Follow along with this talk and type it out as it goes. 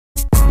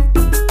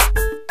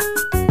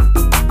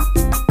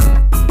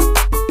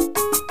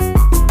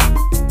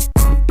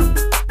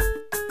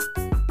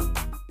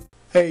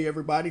Hey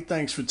everybody,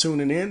 thanks for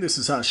tuning in. This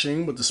is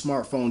Hashim with the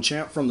Smartphone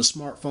Champ from the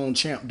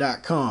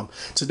smartphonechamp.com.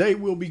 Today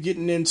we'll be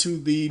getting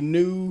into the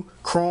new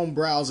Chrome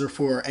browser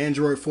for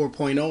Android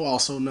 4.0,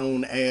 also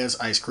known as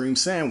Ice Cream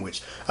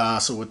Sandwich.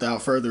 So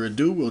without further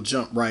ado, we'll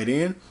jump right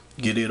in,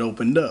 get it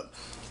opened up.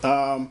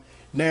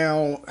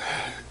 Now,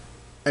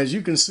 as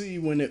you can see,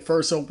 when it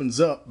first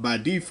opens up, by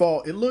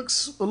default, it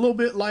looks a little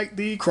bit like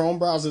the Chrome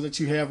browser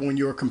that you have on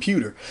your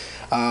computer.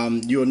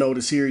 You'll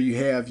notice here you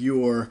have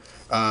your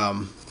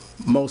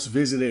most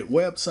visited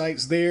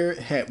websites there.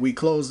 Had we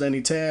closed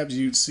any tabs,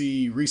 you'd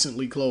see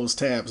recently closed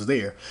tabs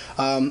there.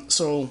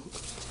 So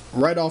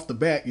right off the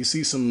bat, you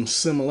see some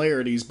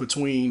similarities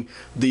between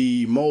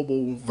the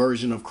mobile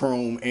version of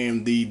Chrome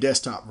and the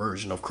desktop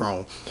version of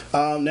Chrome.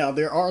 Now,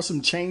 there are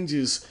some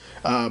changes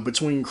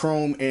between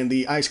Chrome and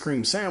the Ice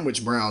Cream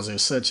Sandwich browser,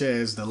 such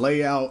as the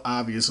layout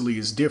obviously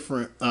is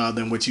different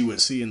than what you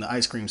would see in the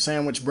Ice Cream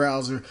Sandwich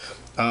browser.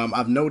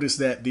 I've noticed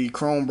that the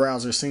Chrome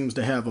browser seems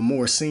to have a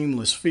more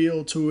seamless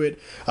feel to it.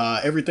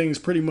 Everything's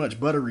pretty much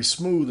buttery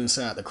smooth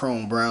inside the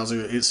Chrome browser.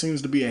 It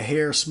seems to be a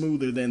hair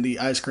smoother than the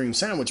Ice Cream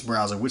Sandwich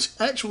browser, which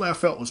actually I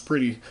felt was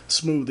pretty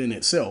smooth in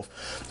itself.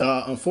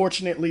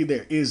 Unfortunately,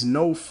 there is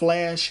no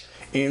Flash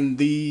in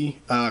the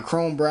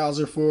Chrome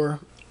browser for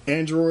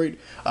Android.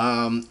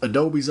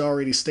 Adobe's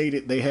already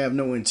stated they have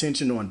no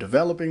intention on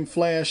developing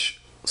Flash.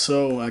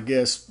 So I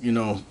guess, you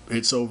know,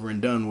 it's over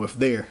and done with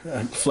there.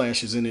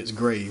 Flash is in its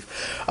grave.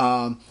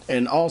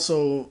 And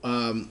also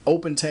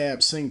open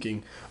tab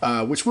syncing,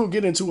 which we'll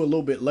get into a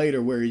little bit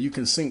later, where you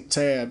can sync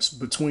tabs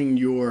between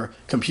your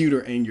computer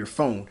and your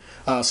phone.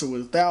 So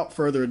without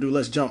further ado,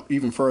 let's jump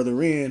even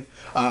further in.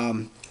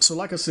 So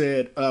like I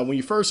said, when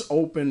you first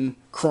open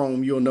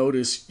Chrome, you'll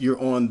notice you're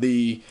on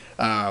the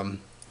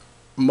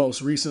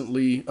most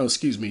recently,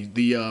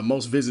 the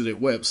most visited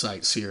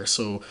websites here.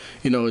 So,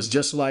 you know, it's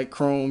just like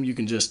Chrome. You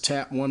can just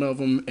tap one of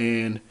them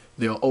and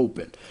they'll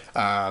open.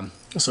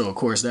 So of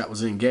course that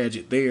was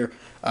Engadget there.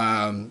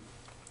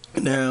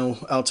 Now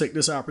I'll take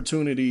this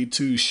opportunity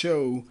to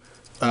show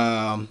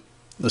the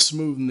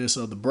smoothness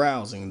of the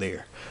browsing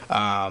there.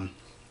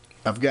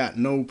 I've got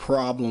no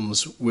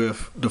problems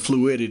with the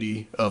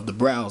fluidity of the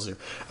browser.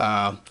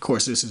 Of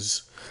course, this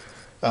is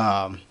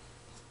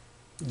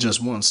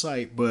just one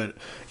site, but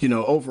you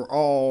know,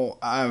 overall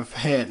I've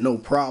had no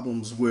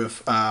problems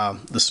with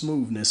the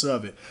smoothness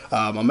of it.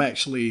 I'm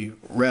actually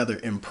rather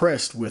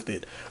impressed with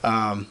it.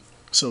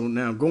 So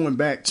now going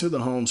back to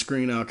the home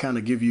screen, I'll kind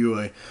of give you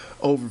an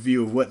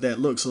overview of what that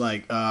looks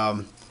like.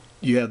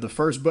 You have the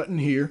first button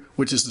here,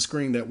 which is the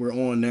screen that we're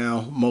on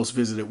now. Most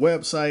visited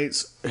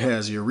websites. It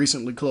has your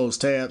recently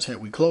closed tabs, had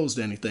we closed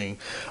anything.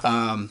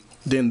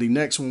 Then the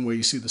next one, where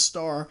you see the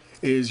star,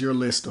 is your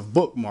list of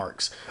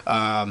bookmarks.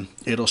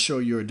 It'll show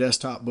your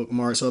desktop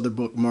bookmarks, other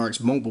bookmarks,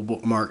 mobile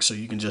bookmarks, so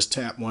you can just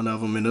tap one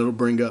of them and it'll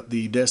bring up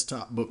the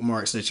desktop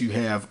bookmarks that you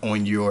have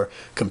on your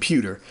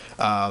computer.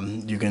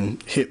 You can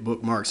hit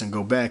bookmarks and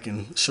go back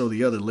and show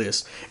the other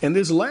list. And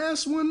this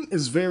last one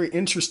is very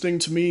interesting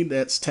to me.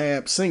 That's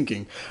tab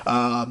syncing.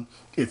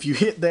 If you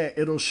hit that,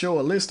 it'll show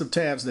a list of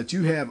tabs that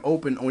you have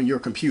open on your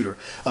computer.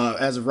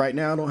 As of right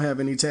now, I don't have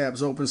any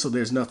tabs open, so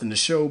there's nothing to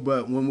show.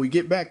 But when we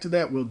get back to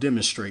that, we'll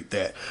demonstrate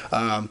that.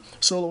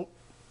 So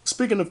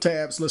speaking of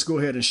tabs, let's go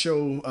ahead and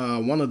show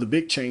one of the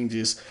big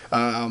changes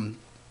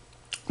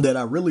that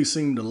I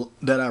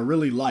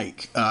really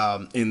like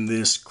in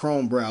this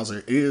Chrome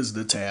browser is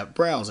the tab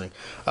browsing.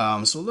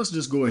 So let's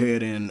just go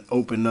ahead and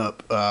open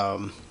up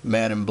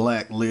Madden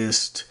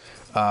Blacklist.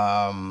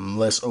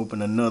 Let's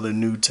open another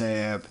new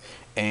tab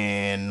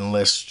and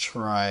let's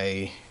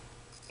try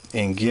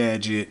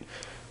Engadget.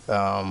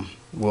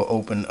 We'll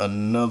open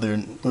another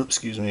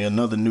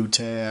new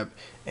tab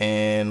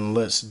and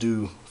let's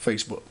do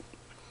Facebook.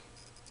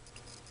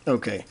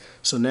 Okay,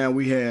 so now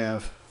we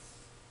have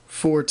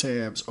 4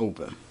 tabs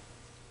open.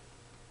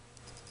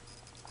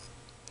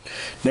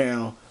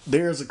 Now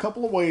there's a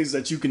couple of ways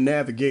that you can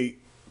navigate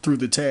through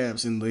the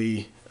tabs in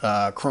the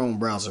Chrome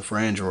browser for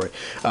Android.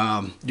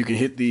 You can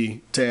hit the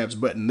tabs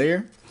button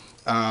there,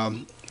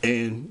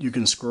 and you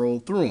can scroll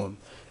through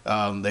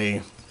them.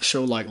 They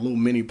show like little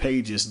mini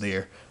pages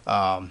there.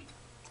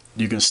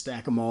 You can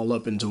stack them all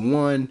up into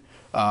one.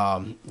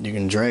 You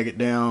can drag it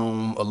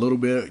down a little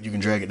bit. You can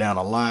drag it down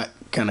a lot.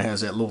 Kind of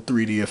has that little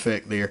 3D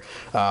effect there.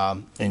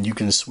 And you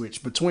can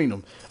switch between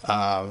them.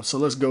 So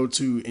let's go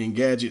to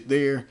Engadget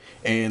there,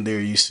 and there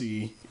you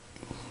see,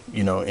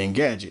 you know,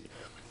 Engadget.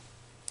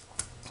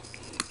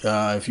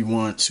 If you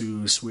want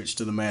to switch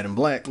to the Madden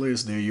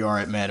Blacklist, there you are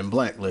at Madden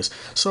Blacklist.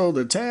 So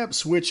the tab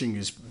switching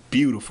is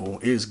beautiful,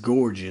 it's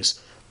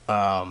gorgeous.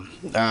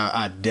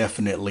 I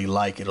definitely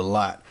like it a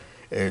lot.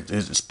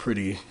 It's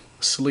pretty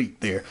sleek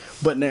there.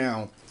 But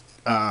now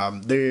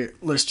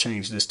let's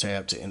change this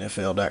tab to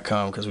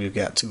NFL.com because we've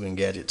got 2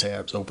 Engadget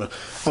tabs open.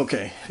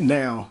 Okay,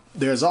 now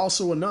there's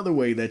also another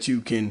way that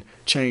you can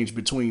change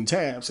between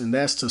tabs, and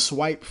that's to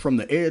swipe from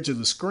the edge of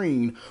the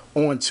screen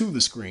onto the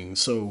screen.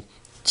 So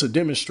to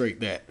demonstrate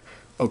that,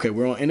 okay,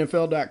 we're on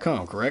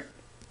NFL.com, correct?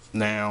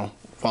 Now,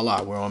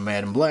 voila, we're on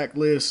Madden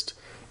Blacklist,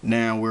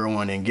 Now we're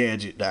on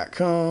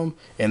Engadget.com,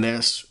 and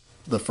that's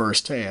the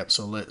first tab.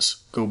 So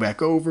let's go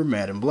back over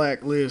Madden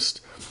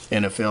Blacklist,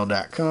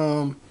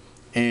 NFL.com,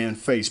 and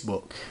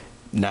Facebook.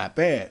 Not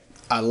bad.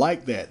 I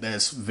like that.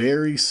 That's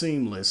very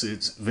seamless.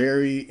 It's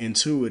very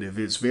intuitive.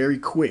 It's very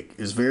quick.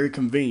 It's very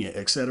convenient,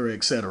 etc.,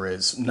 etc.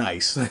 It's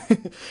nice.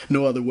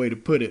 No other way to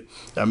put it.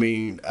 I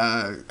mean,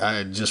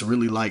 I just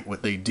really like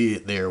what they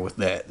did there with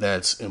that.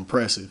 That's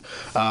impressive.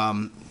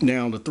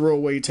 Now, the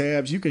throwaway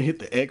tabs, you can hit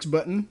the X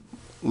button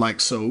like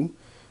so,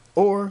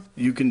 or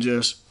you can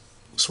just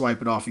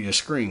swipe it off of your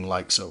screen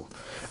like so.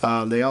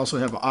 They also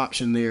have an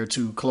option there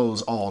to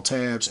close all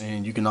tabs,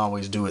 and you can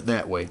always do it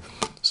that way.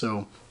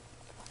 So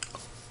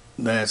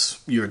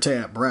that's your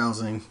tab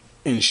browsing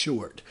in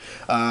short.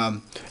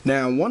 Now,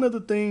 one of the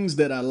things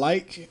that I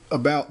like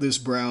about this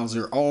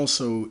browser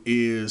also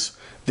is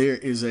there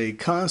is a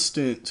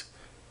constant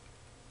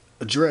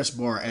address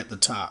bar at the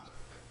top.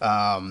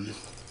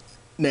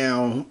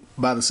 Now,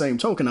 by the same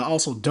token, I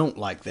also don't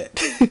like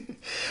that.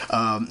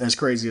 As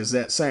crazy as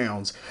that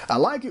sounds, I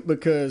like it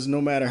because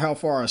no matter how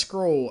far I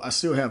scroll, I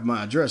still have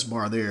my address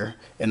bar there,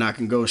 and I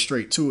can go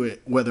straight to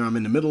it, whether I'm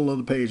in the middle of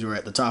the page or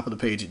at the top of the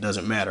page. It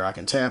doesn't matter. I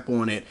can tap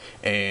on it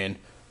and,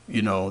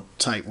 you know,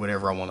 type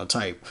whatever I want to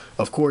type.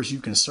 Of course, you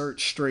can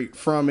search straight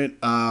from it.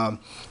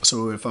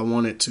 So if I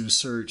wanted to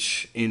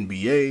search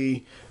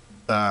NBA,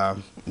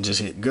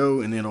 just hit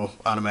go, and it'll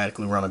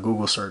automatically run a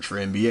Google search for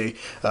NBA.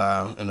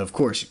 And of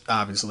course,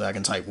 obviously, I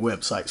can type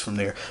websites from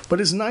there. But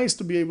it's nice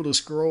to be able to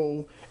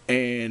scroll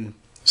and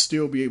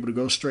still be able to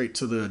go straight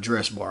to the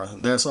address bar.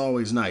 That's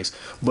always nice.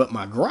 But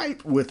my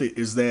gripe with it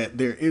is that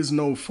there is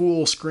no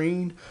full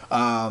screen.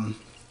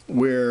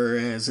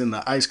 Whereas in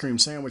the ice cream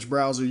sandwich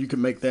browser, you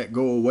can make that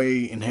go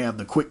away and have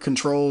the quick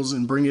controls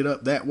and bring it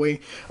up that way.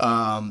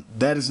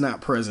 That is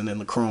not present in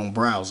the Chrome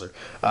browser.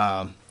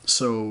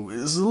 So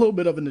it's a little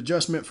bit of an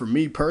adjustment for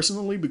me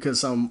personally,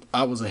 because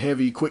I was a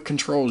heavy quick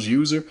controls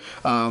user,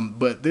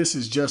 but this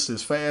is just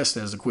as fast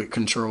as the quick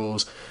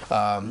controls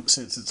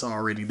since it's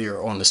already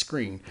there on the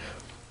screen.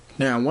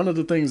 Now, one of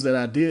the things that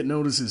I did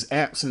notice is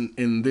absent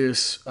in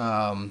this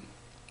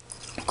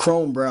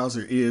Chrome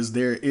browser is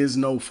there is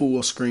no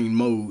full screen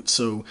mode.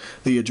 So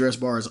the address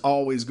bar is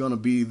always going to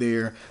be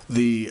there,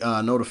 the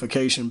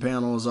notification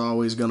panel is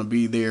always going to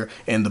be there,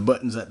 and the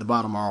buttons at the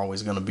bottom are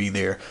always going to be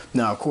there.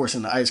 Now, of course,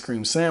 in the ice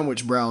cream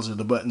sandwich browser,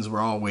 the buttons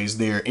were always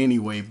there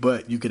anyway,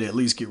 but you could at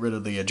least get rid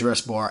of the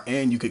address bar,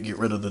 and you could get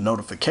rid of the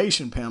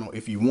notification panel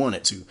if you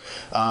wanted to.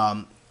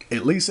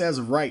 At least as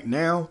of right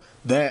now,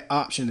 that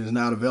option is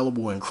not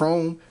available in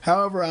Chrome.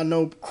 However, I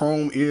know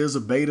Chrome is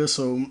a beta,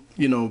 so,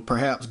 you know,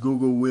 perhaps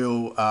Google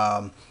will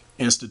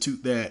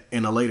institute that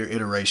in a later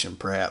iteration,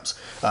 perhaps.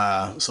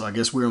 So I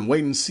guess we're in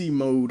wait and see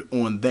mode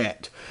on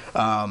that.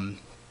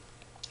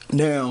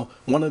 Now,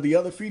 one of the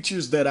other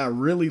features that I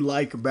really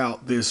like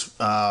about this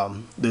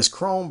this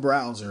Chrome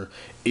browser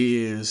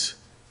is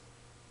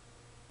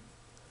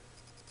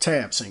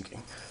tab syncing.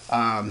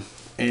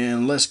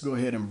 And let's go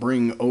ahead and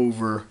bring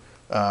over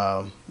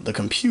the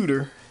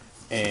computer,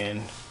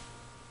 and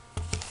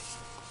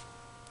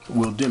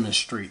we'll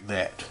demonstrate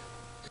that.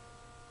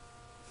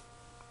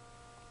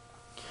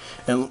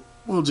 And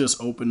we'll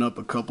just open up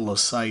a couple of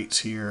sites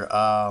here.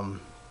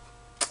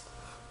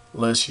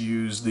 Let's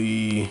use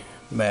the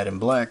Madden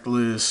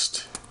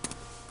Blacklist.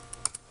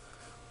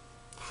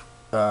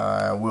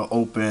 We'll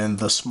open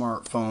the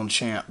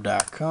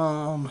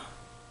smartphonechamp.com.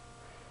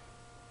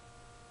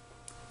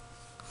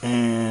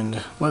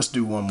 And let's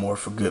do one more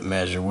for good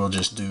measure. We'll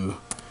just do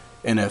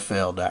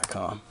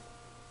NFL.com.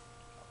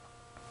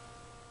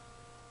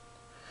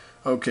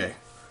 Okay,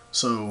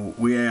 so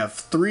we have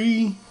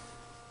 3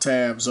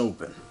 tabs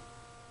open.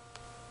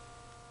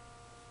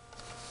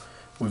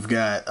 We've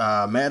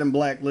got Madden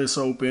Blacklist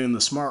open, the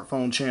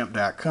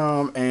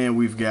smartphonechamp.com, and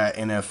we've got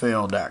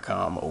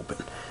NFL.com open.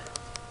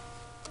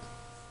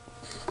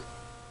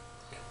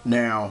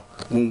 Now,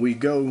 when we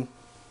go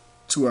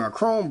to our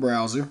Chrome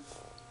browser,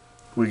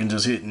 we can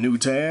just hit new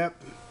tab.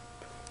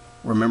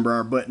 Remember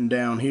our button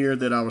down here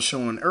that I was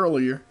showing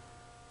earlier.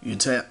 You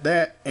tap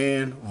that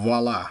and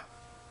voila.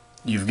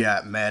 You've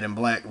got Madden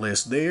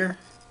Blacklist there.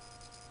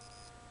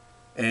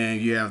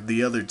 And you have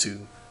the other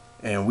 2.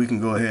 And we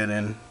can go ahead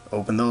and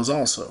open those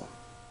also.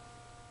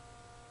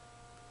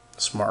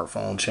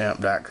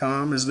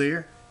 Smartphonechamp.com is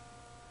there.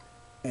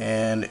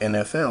 And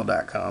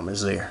NFL.com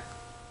is there.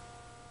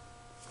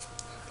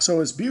 So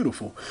it's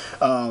beautiful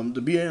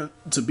to be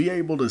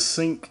able to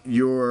sync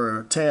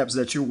your tabs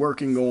that you're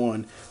working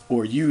on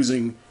or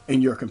using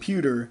in your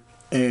computer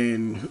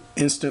and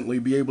instantly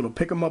be able to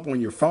pick them up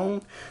on your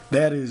phone.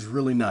 That is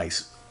really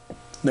nice.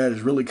 That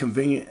is really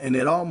convenient, and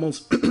it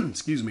almost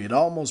excuse me, it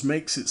almost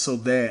makes it so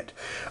that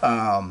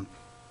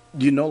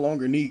you no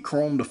longer need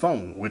Chrome to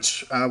phone,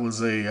 which I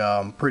was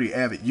a pretty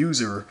avid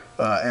user,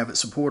 avid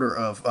supporter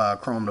of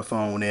Chrome to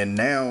phone, and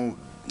now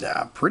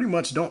I pretty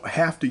much don't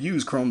have to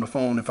use Chrome to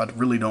phone if I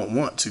really don't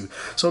want to.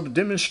 So to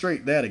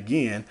demonstrate that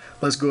again,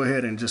 let's go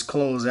ahead and just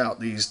close out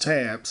these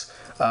tabs,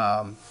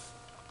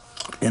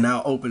 and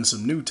I'll open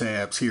some new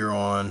tabs here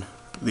on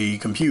the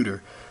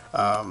computer.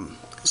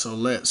 So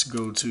let's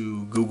go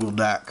to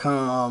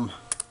google.com.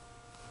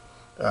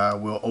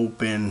 We'll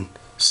open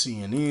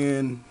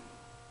CNN.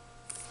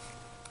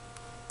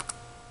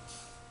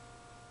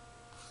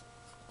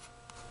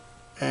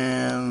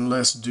 And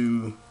let's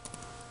do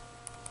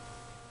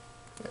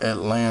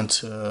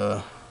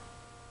Atlanta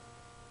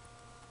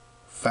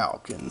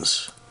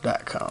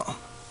Falcons.com.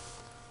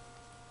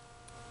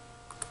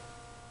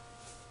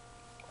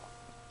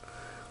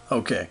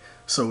 Okay,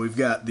 so we've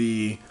got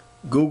the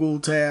Google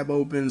tab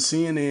open,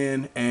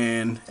 CNN,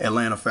 and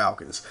Atlanta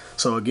Falcons.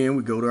 So again,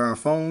 we go to our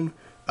phone,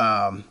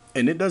 and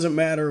it doesn't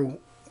matter,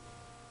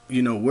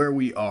 you know, where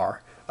we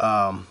are.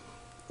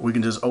 We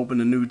can just open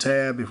a new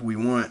tab if we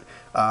want,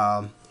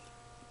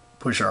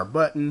 push our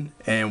button,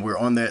 and we're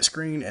on that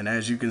screen. And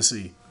as you can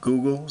see,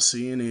 Google,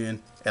 CNN,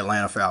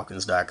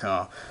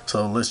 AtlantaFalcons.com.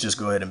 So let's just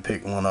go ahead and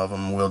pick one of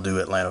them. We'll do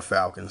Atlanta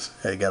Falcons.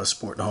 Hey, got to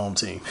support the home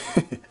team.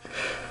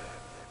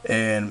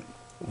 And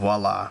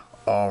voila,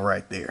 all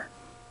right there.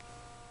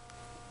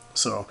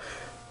 So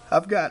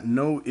I've got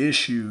no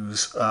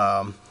issues,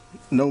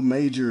 no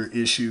major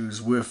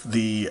issues with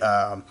the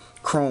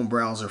Chrome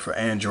browser for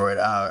Android.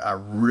 I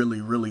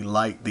really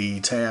like the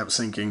tab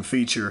syncing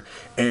feature,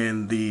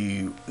 and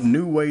the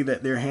new way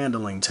that they're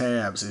handling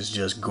tabs is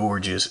just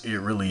gorgeous. It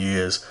really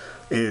is.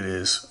 It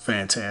is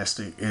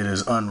fantastic. It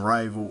is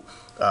unrivaled.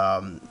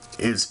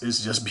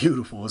 It's just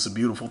beautiful. It's a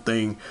beautiful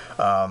thing,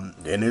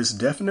 and it's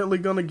definitely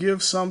going to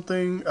give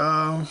something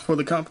for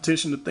the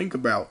competition to think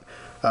about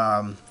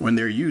when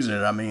they're using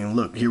it. I mean,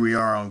 look, here we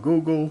are on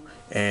Google,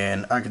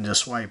 and I can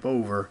just swipe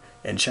over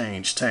and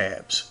change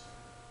tabs.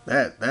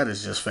 That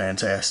is just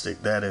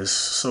fantastic. That is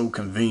so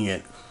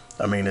convenient.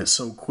 I mean, it's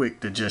so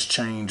quick to just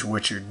change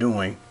what you're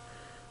doing.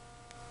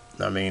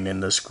 I mean, in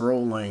the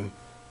scrolling,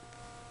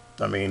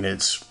 I mean,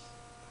 it's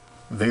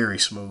very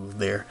smooth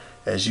there,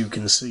 as you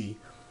can see.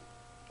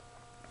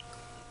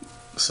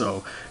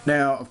 So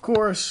now, of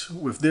course,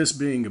 with this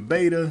being a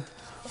beta,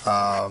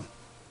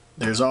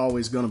 there's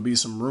always going to be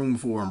some room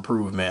for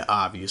improvement,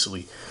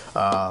 obviously.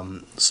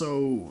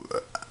 So,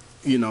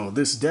 you know,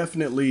 this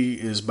definitely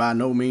is by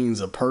no means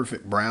a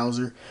perfect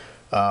browser.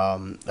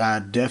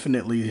 I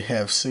definitely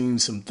have seen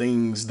some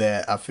things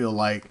that I feel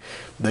like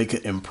they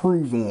could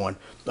improve on.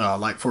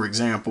 Like, for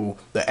example,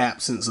 the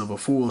absence of a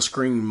full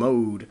screen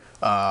mode.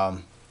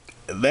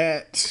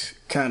 That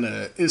kind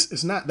of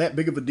it's not that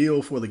big of a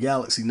deal for the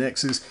Galaxy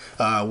Nexus,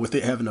 with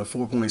it having a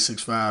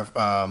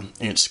 4.65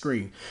 inch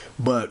screen.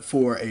 But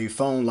for a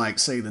phone like,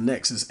 say, the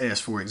Nexus S,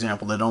 for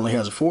example, that only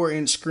has a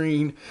 4-inch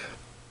screen,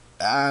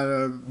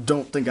 I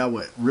don't think I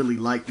would really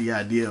like the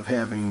idea of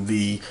having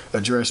the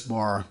address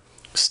bar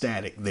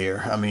static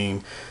there. I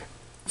mean,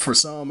 for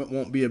some it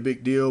won't be a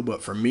big deal,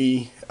 but for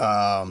me,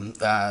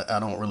 I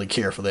don't really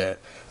care for that.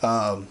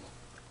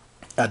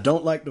 I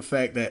don't like the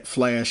fact that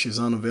Flash is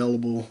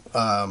unavailable,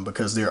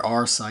 because there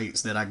are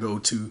sites that I go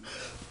to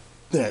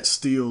that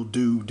still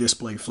do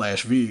display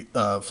flash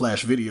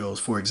videos.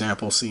 For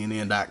example,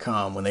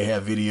 CNN.com, when they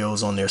have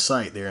videos on their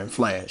site, they're in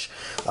Flash.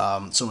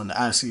 So in the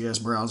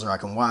ICS browser, I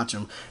can watch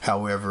them.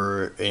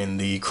 However, in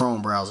the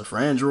Chrome browser for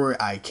Android,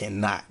 I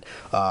cannot.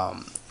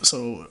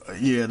 So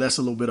yeah, that's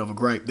a little bit of a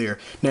gripe there.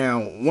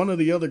 Now, one of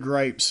the other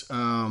gripes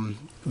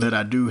that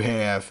I do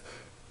have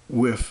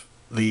with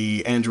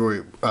the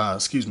Android,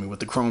 with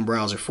the Chrome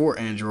browser for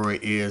Android,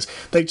 is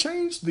they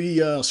changed the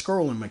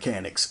scrolling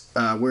mechanics.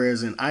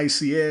 Whereas in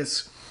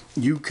ICS,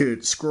 you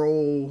could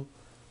scroll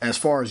as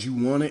far as you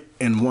want it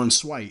in one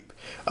swipe.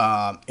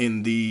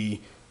 In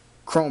the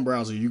Chrome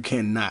browser, you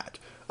cannot.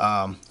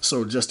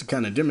 So just to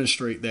kind of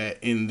demonstrate that,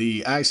 in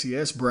the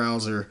ICS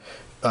browser,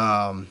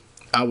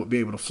 I would be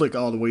able to flick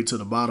all the way to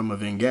the bottom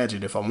of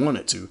Engadget if I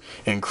wanted to.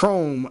 In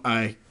Chrome,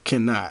 I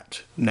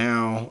cannot.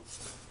 Now,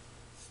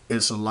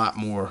 it's a lot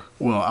more,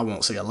 well, I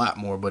won't say a lot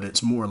more, but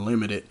it's more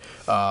limited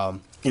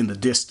in the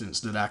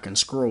distance that I can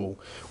scroll.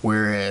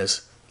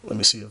 Whereas, let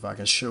me see if I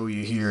can show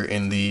you here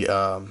in the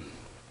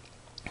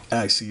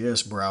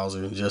ICS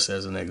browser, just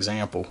as an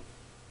example.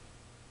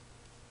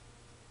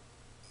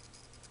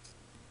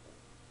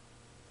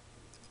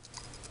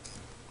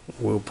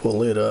 We'll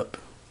pull it up.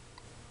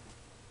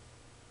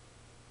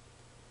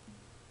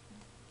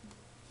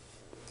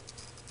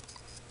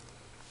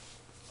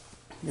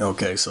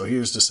 Okay, so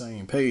here's the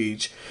same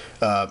page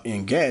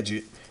in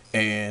Engadget,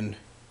 and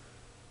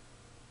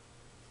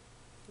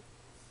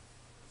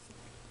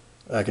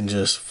I can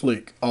just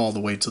flick all the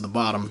way to the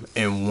bottom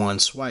in one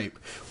swipe.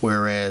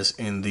 Whereas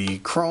in the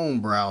Chrome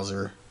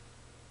browser,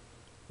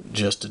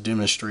 just to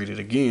demonstrate it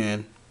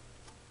again,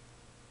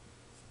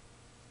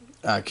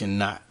 I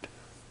cannot.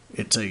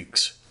 It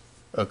takes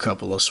a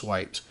couple of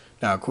swipes.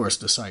 Now, of course,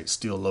 the site's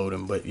still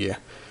loading, but yeah,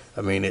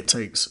 I mean, it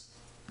takes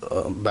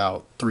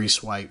about 3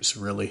 swipes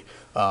really,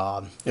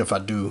 if I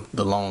do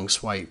the long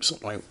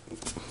swipes. Like,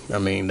 I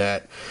mean,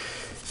 that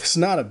it's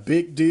not a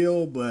big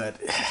deal, but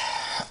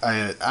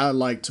I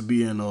like to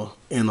be in a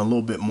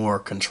little bit more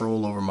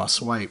control over my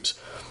swipes.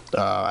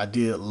 I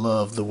did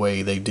love the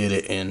way they did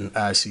it in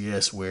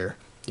ICS, where,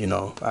 you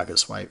know, I could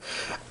swipe.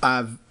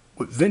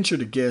 would venture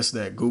to guess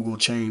that Google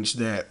changed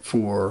that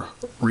for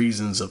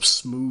reasons of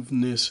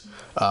smoothness.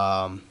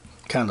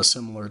 Kind of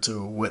similar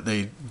to what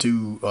they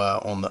do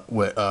on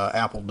what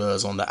Apple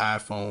does on the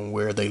iPhone,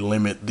 where they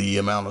limit the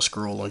amount of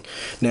scrolling.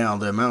 Now,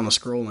 the amount of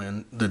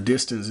scrolling, the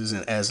distance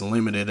isn't as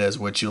limited as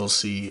what you'll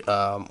see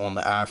on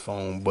the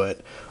iPhone,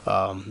 but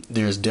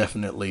there's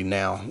definitely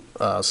now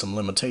some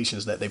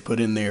limitations that they put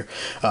in there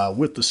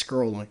with the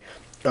scrolling.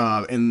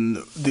 And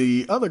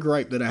the other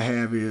gripe that I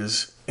have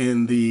is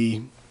in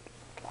the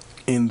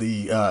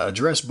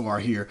address bar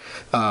here.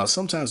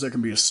 Sometimes there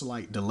can be a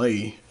slight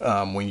delay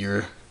when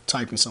you're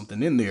typing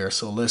something in there.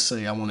 So let's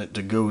say I wanted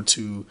to go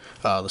to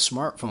the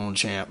Smartphone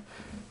Champ.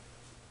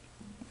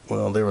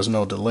 Well, there was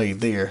no delay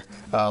there.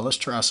 Let's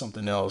try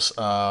something else.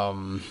 Let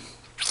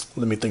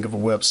me think of a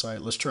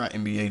website. Let's try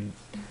NBA.com.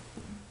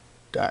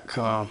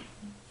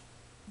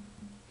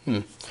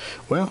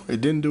 Well,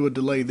 it didn't do a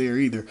delay there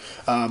either.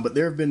 But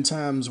there have been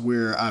times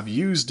where I've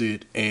used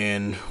it,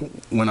 and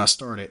when I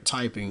started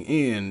typing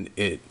in,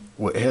 it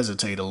would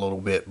hesitate a little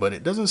bit, but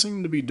it doesn't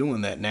seem to be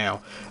doing that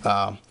now,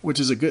 which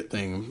is a good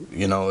thing.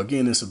 You know,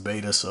 again, it's a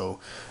beta, so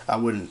I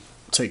wouldn't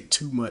take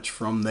too much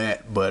from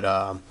that. But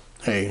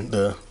hey,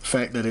 the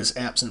fact that it's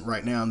absent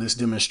right now in this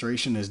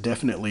demonstration is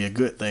definitely a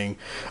good thing.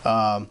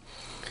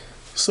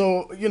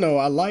 So, you know,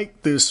 I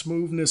like the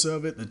smoothness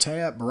of it. The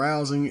tab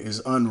browsing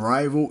is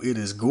unrivaled. It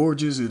is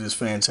gorgeous. It is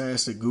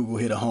fantastic. Google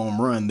hit a home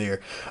run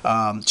there.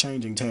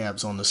 Changing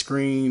tabs on the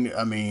screen,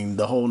 I mean,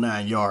 the whole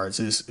 9 yards.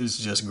 It's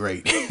just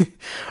great.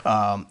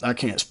 I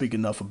can't speak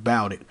enough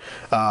about it.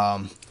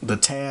 The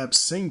tab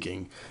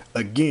syncing,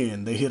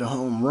 again, they hit a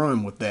home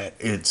run with that.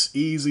 It's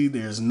easy.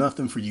 There's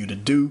nothing for you to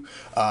do.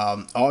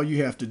 All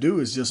you have to do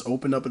is just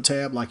open up a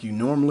tab like you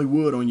normally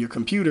would on your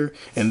computer,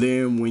 and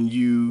then when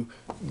you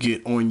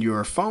get on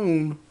your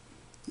phone,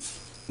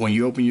 when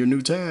you open your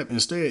new tab,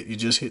 instead you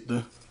just hit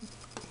the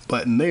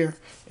button there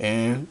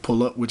and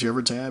pull up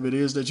whichever tab it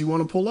is that you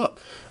want to pull up.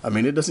 I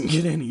mean, it doesn't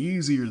get any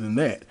easier than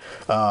that.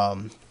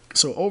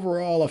 So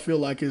overall, I feel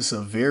like it's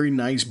a very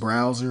nice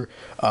browser.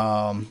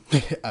 I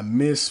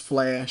miss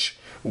Flash.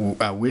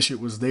 I wish it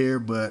was there,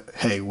 but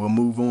hey, we'll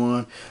move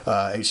on.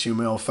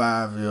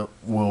 HTML5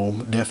 will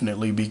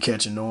definitely be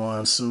catching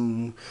on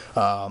soon.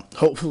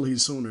 Hopefully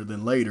sooner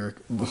than later,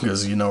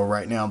 because, you know,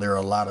 right now there are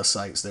a lot of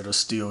sites that are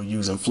still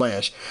using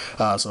Flash.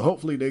 So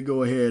hopefully they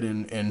go ahead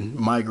and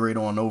migrate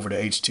on over to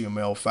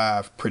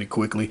HTML5 pretty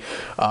quickly.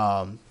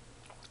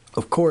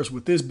 Of course,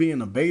 with this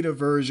being a beta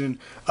version,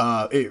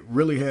 it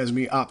really has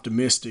me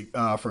optimistic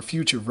for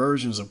future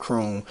versions of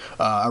Chrome.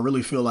 I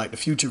really feel like the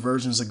future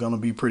versions are going to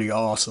be pretty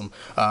awesome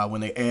when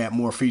they add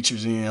more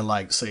features in,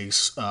 like, say,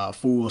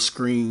 full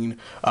screen.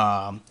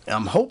 I'm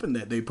hoping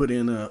that they put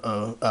in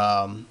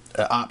an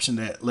option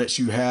that lets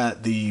you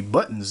have the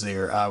buttons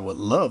there. I would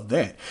love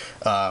that,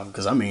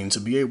 because, I mean, to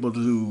be able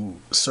to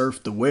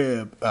surf the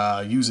web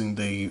using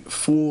the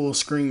full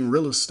screen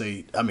real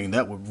estate, I mean,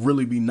 that would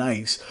really be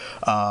nice.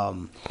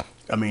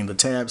 I mean, the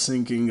tab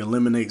syncing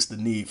eliminates the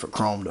need for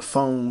Chrome to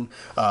phone.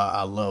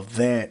 I love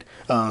that.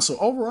 So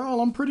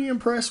overall, I'm pretty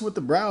impressed with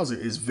the browser.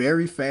 It's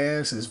very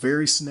fast. It's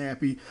very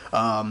snappy.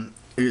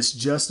 It's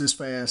just as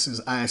fast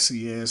as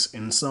ICS.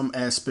 In some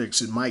aspects,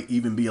 it might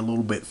even be a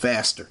little bit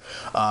faster.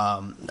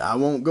 I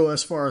won't go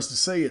as far as to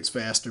say it's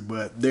faster,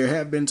 but there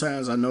have been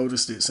times I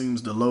noticed it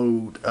seems to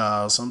load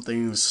some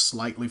things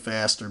slightly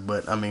faster.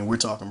 But I mean, we're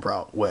talking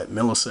about what,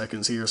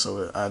 milliseconds here,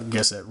 so I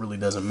guess that really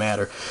doesn't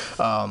matter.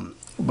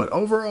 But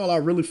overall, I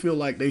really feel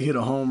like they hit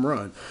a home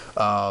run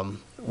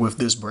with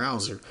this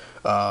browser.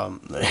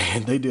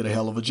 They did a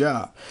hell of a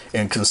job.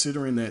 And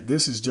considering that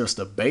this is just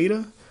a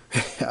beta,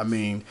 I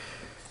mean,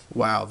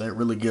 wow, that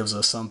really gives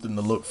us something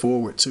to look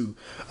forward to.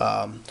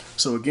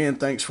 So again,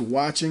 thanks for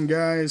watching,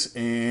 guys,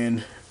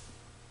 and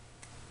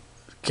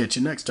catch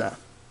you next time.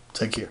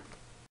 Take care.